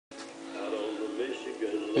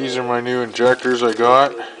These are my new injectors I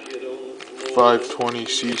got.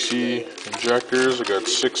 520cc injectors. I got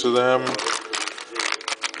 6 of them.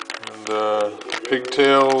 And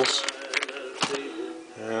pigtails.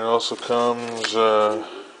 And it also comes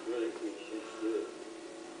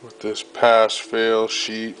with this pass-fail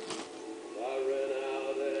sheet,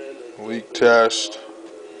 leak test,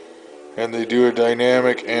 and they do a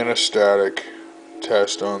dynamic and a static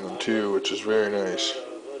test on them too, which is very nice.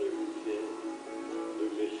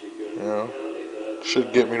 You know,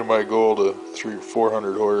 should get me to my goal to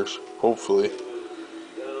 400 horse, hopefully.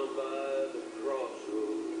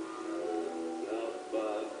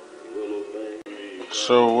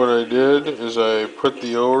 So what I did is I put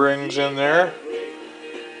the O-rings in there,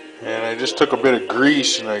 and I just took a bit of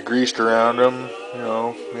grease and I greased around them, you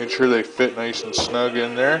know, made sure they fit nice and snug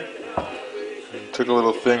in there. And took a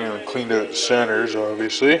little thing and cleaned out the centers,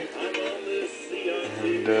 obviously.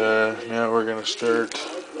 And now we're going to start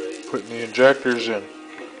putting the injectors in.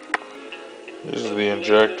 These are the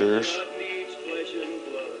injectors.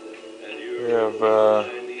 We have,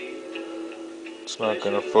 it's not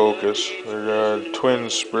going to focus, they're twin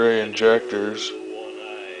spray injectors.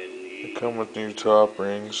 They come with new top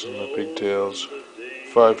rings and the pigtails,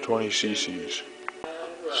 520 cc's.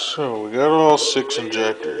 So we got all 6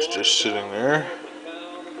 injectors just sitting there.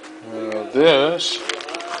 This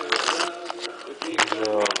is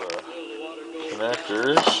all the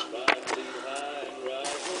connectors.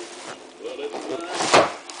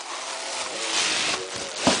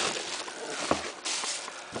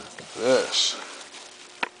 This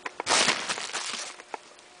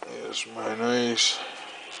is my nice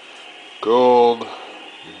gold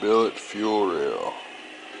billet fuel rail.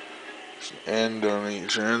 There's an end on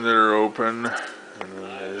each end that are open, and then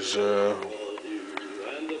there's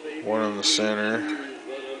one in the center.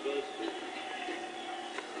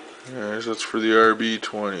 That's for the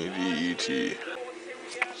RB20 DET.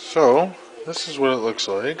 So this is what it looks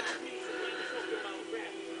like.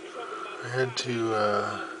 I had to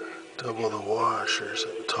double the washers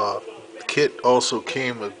at the top. The kit also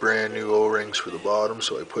came with brand new O-rings for the bottom,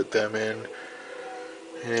 so I put them in.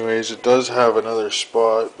 Anyways, it does have another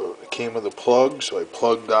spot, but it came with a plug, so I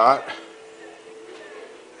plugged that.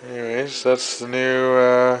 Anyways, that's the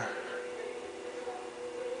new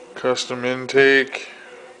custom intake,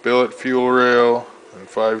 billet fuel rail, and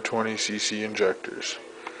 520cc injectors.